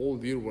the whole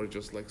year was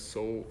just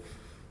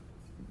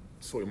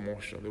so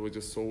emotional. It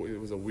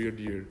was a weird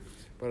year.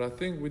 But I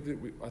think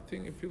I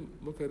think if you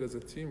look at it as a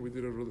team, we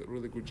did a really,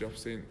 really good job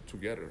staying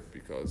together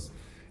because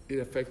it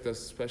affected us,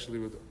 especially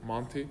with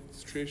Monty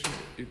situation.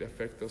 It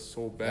affected us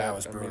so bad. That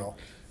was brutal.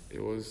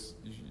 It was,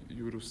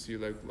 you would see a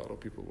lot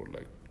of people were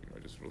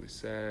just really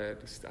sad.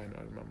 I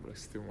remember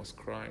Steven was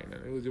crying,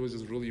 and it was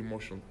just really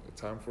emotional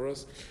time for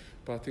us.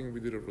 But I think we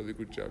did a really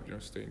good job,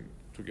 staying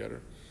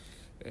together.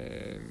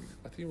 And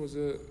I think it was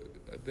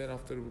then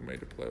after we made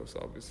the playoffs,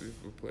 obviously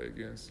we play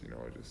against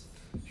just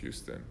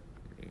Houston.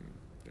 I mean,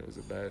 it was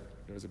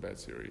a bad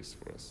series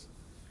for us.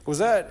 Was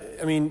that?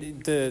 I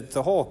mean,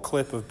 the whole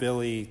clip of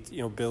Billy,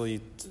 Billy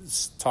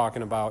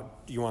talking about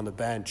you on the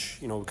bench,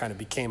 kind of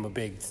became a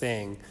big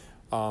thing.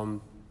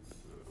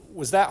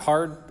 Was that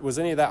hard? Was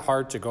any of that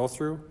hard to go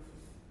through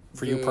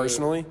for you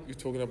personally? You're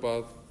talking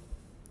about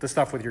the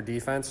stuff with your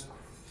defense?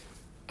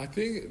 I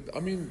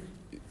mean,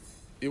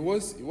 it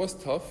was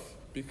tough.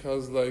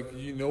 Because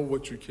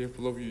what you're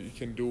capable of, you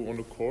can do on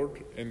the court,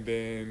 and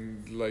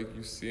then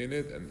you seeing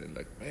it, and then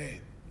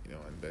man,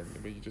 and then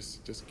you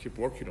just keep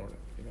working on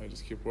it.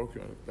 Just keep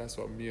working on it. That's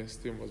what me and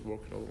Steve was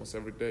working on almost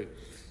every day.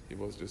 It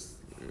was just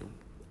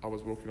I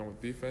was working on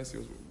with defense. He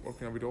was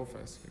working on with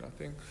offense. I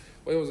think,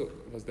 it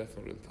was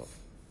definitely really tough.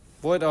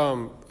 What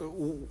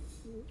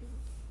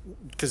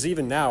because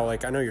even now,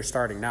 I know you're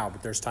starting now,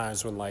 but there's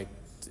times when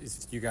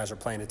you guys are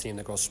playing a team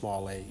that goes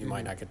small late, you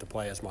might not get to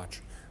play as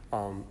much.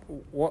 How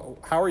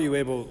are you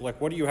able? What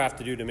do you have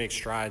to do to make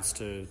strides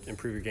to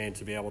improve your game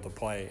to be able to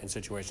play in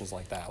situations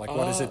like that?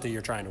 What is it that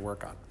you're trying to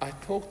work on? I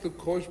talked to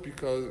coach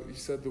because he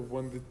said that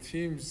when the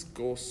teams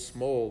go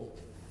small,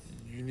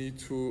 you need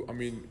to. I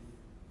mean,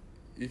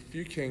 if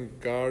you can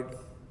guard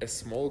a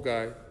small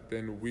guy,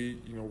 then we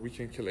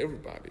can kill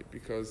everybody.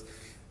 Because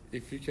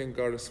if you can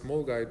guard a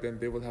small guy, then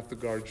they will have to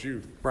guard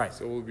you. Right.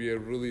 So it will be a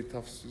really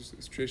tough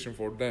situation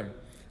for them.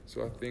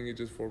 So I think it's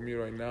just for me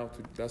right now.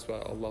 That's why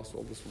I lost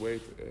all this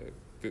weight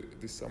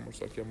this summer,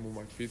 so I can move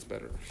my feet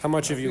better. How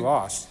much have you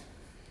lost?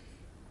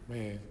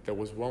 Man, there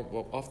was one.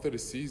 Well, after the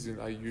season,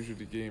 I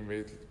usually gain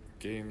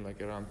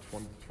around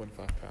 20 to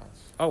 25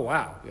 pounds. Oh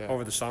wow! Yeah.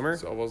 Over the summer.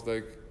 So I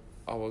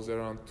was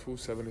around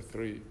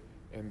 273,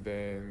 and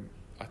then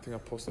I think I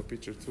posted a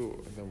picture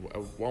too. And then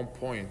at one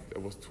point,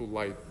 it was too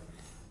light.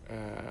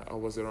 I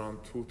was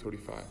around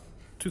 235.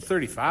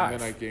 235.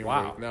 And then I gained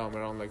weight. Now I'm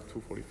around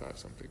 245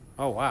 something.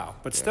 Oh wow!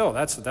 But still,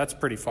 that's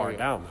pretty far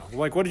down though.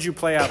 What did you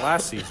play at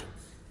last season?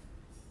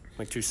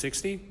 Like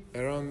 260?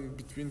 Around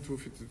between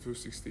 250 to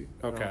 260.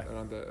 Okay.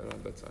 Around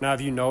that time. Now, have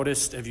you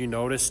noticed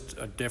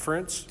a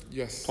difference?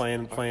 Yes.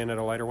 Playing at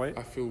a lighter weight?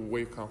 I feel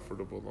way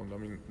comfortable on. I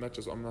mean,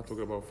 I'm not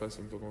talking about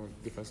offensive. I'm talking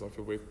about defense. I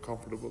feel way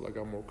comfortable. I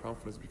got more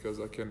confidence because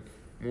I can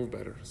move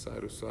better,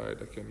 side to side.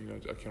 I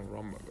can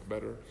run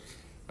better.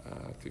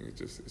 I think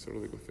it's a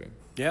really good thing.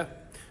 Yeah.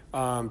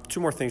 2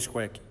 more things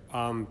quick.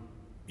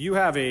 You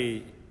have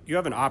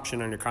an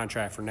option on your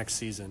contract for next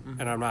season,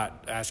 and I'm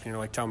not asking you to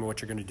like tell me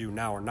what you're going to do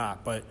now or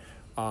not, but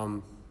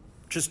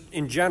just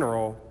in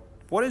general,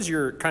 what is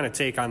your kind of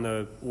take on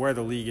where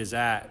the league is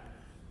at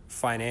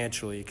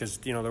financially? Because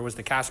there was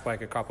the cap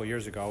spike a couple of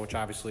years ago, which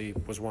obviously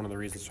was one of the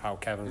reasons how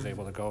Kevin was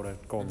able to go to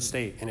Golden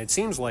State, and it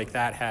seems like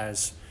that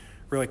has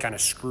really kind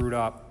of screwed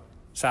up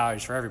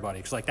salaries for everybody.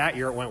 Because like that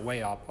year it went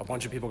way up, a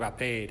bunch of people got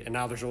paid, and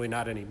now there's really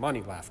not any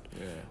money left.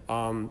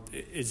 Yeah.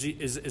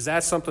 Is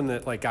that something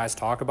that like guys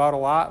talk about a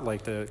lot,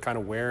 like the kind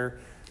of where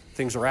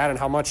things are at, and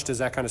how much does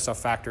that kind of stuff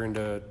factor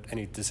into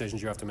any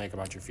decisions you have to make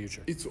about your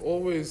future? It's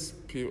always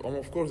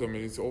of course. I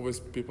mean, it's always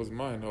people's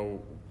mind.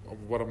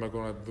 What am I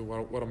gonna do?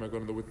 What am I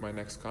gonna do with my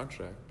next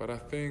contract? But I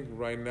think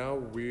right now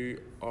we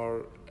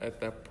are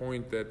at that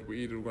point that we're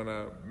either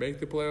gonna make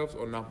the playoffs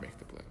or not make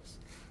the playoffs.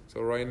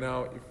 So right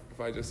now, if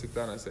I just sit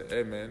down and say,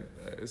 "Hey man,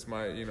 it's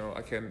my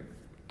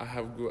I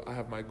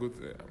have my good.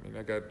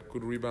 I got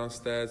good rebound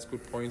stats,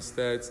 good point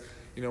stats.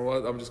 You know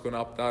what? I'm just gonna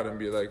opt out and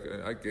be like,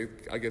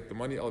 I get the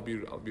money. I'll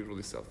be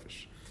really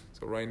selfish.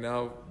 So right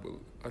now,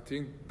 I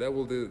think that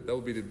will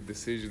be the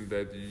decision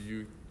that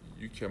you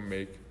can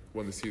make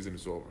when the season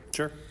is over.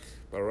 Sure.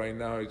 But right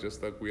now, it's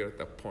just like we're at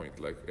that point.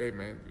 Like, hey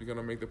man, we're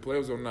gonna make the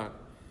playoffs or not?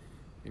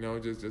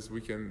 Just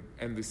we can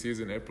end the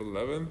season April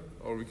 11th,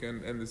 or we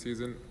can end the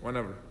season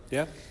whenever.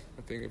 Yeah.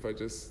 I think if I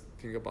just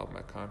think about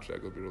my contract,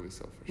 it'll be really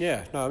selfish.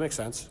 Yeah, no, that makes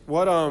sense.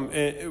 What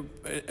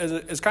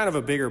as kind of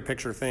a bigger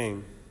picture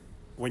thing,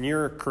 when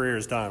your career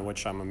is done,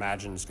 which I'm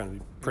imagining is going to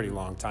be a pretty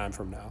long time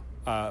from now,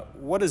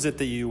 what is it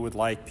that you would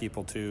like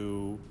people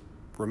to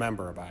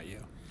remember about you?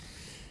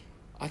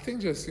 I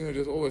think just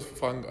always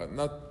fun,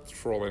 not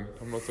trolling.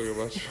 I'm not talking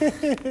about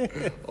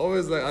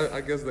always I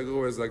guess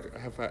always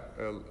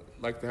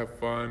like to have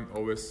fun,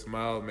 always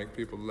smile, make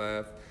people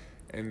laugh,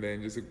 and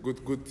then just a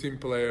good team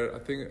player. I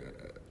think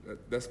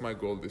that's my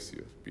goal this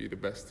year: be the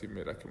best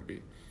teammate I can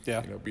be.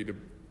 Yeah. Be the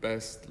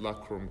best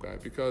locker room guy,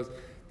 because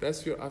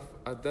that's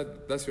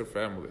your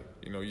family.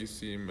 You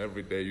see him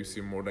every day. You see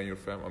him more than your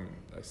family. I mean,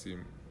 I see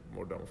him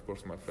more than, of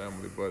course, my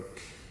family, but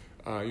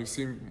you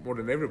see him more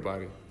than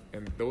everybody.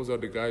 And those are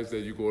the guys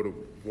that you go to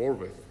war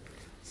with.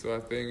 So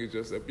I think it's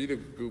just be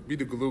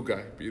the glue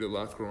guy, be the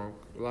locker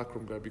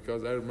room guy.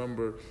 Because I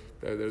remember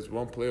that there's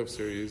one playoff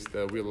series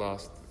that we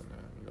lost.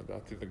 I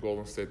think the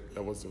Golden State,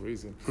 that was the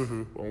reason.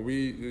 Mm-hmm. When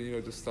we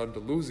just started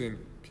losing,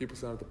 people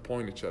started to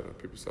point each other.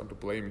 People started to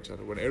blame each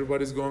other. When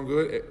everybody's going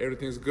good,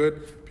 everything's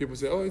good, people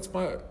say, "Oh, it's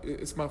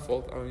my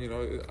fault."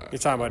 You're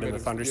talking about in the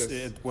Thunder, yes.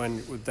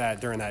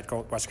 During that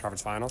Western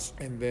Conference Finals.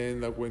 And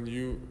then like when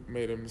you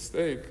made a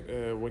mistake,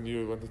 when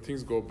the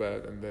things go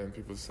bad, and then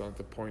people start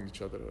to point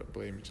each other,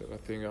 blame each other. I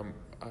think I'm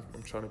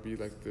trying to be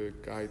like the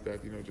guy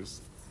that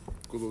just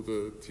glue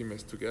the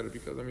teammates together,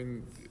 because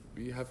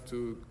we have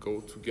to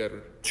go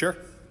together. Sure.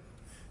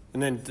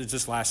 And then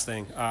just last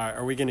thing,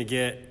 are we going to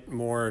get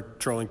more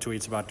trolling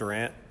tweets about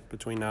Durant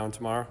between now and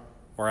tomorrow,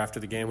 or after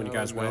the game when you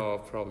guys win? No,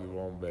 probably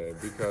won't, man,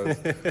 because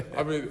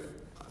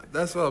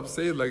that's what I'm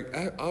saying. Like,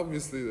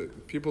 obviously,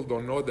 people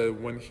don't know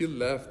that when he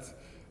left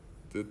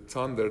the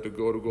Thunder to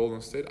go to Golden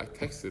State, I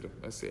texted him.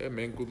 I said, "Hey,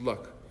 man, good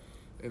luck."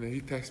 And then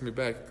he texted me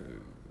back.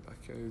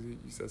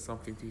 He said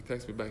something. He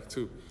texted me back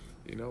too,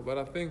 But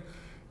I think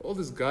all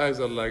these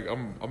guys are like,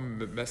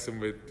 I'm messing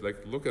with, like,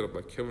 look at them,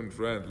 like Kevin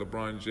Durant,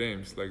 LeBron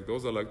James, like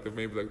those are like the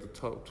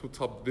two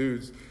top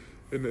dudes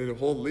in the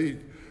whole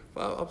league.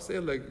 But I'm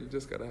saying, like, you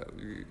just gotta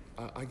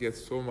I get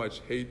so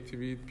much hate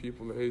TV.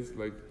 People hate,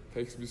 like,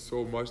 text me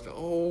so much that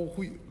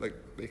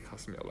they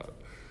cuss me a lot.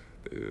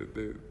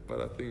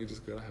 But I think you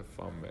just gotta have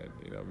fun, man.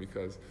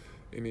 Because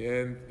in the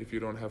end, if you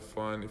don't have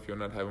fun, if you're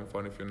not having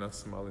fun, if you're not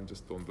smiling,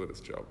 just don't do this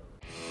job.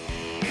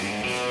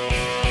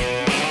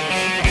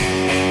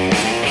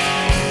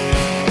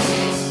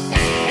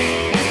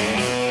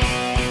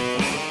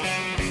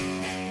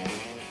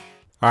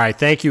 All right,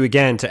 thank you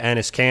again to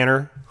Enes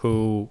Kanter,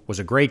 who was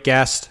a great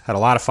guest. Had a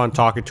lot of fun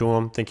talking to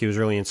him. Think he was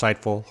really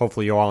insightful.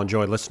 Hopefully you all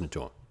enjoyed listening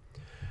to him.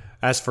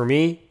 As for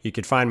me, you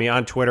can find me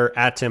on Twitter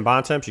at Tim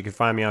Bontemps. You can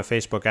find me on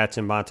Facebook at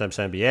Tim Bontemps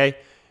NBA.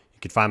 You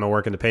can find my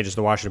work in the pages of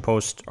the Washington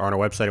Post or on our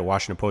website at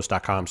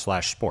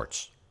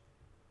washingtonpost.com/sports.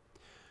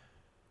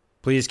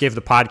 Please give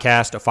the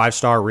podcast a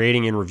 5-star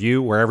rating and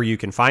review wherever you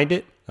can find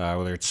it,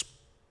 whether it's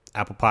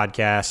Apple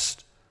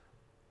Podcasts,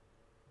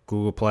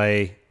 Google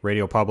Play,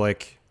 Radio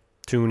Public,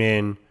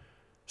 TuneIn,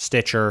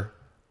 Stitcher,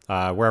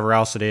 wherever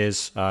else it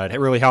is. It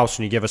really helps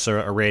when you give us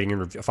a rating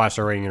and a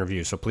 5-star rating and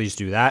review, so please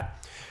do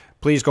that.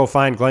 Please go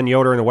find Glenn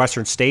Yoder in the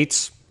Western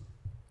States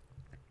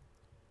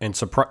and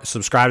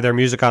subscribe to their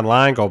music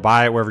online. Go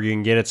buy it wherever you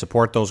can get it.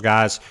 Support those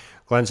guys.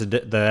 Glenn's the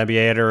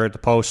NBA editor at the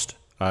Post.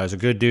 He's a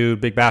good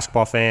dude, big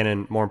basketball fan,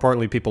 and more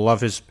importantly, people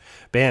love his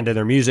band and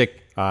their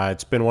music.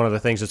 It's been one of the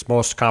things that's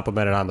most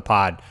complimented on the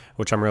pod,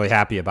 which I'm really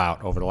happy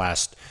about over the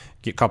last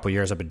couple of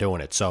years I've been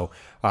doing it. So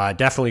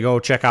definitely go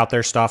check out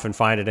their stuff and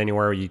find it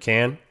anywhere you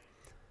can.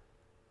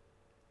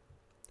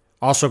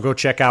 Also, go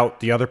check out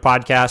the other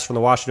podcasts from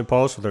the Washington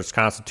Post, whether it's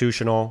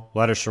Constitutional,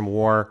 Letters from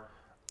War,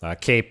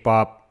 Cape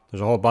Up.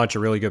 There's a whole bunch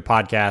of really good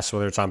podcasts,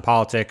 whether it's on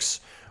politics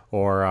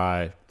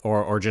or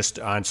just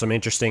on some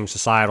interesting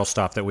societal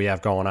stuff that we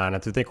have going on. I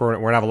think we're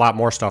going to have a lot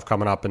more stuff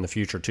coming up in the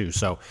future, too.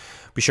 So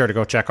be sure to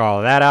go check all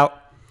of that out.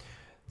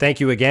 Thank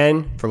you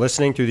again for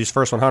listening through these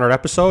first 100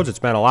 episodes. It's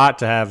been a lot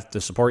to have the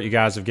support you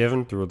guys have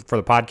given for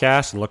the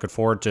podcast, and looking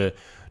forward to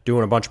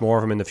doing a bunch more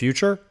of them in the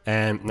future.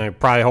 And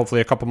probably, hopefully,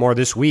 a couple more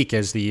this week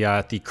as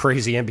the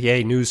crazy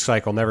NBA news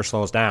cycle never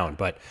slows down.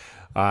 But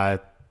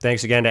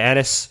thanks again to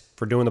Ennis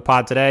for doing the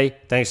pod today.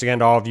 Thanks again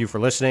to all of you for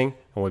listening, and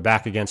we'll be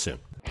back again soon.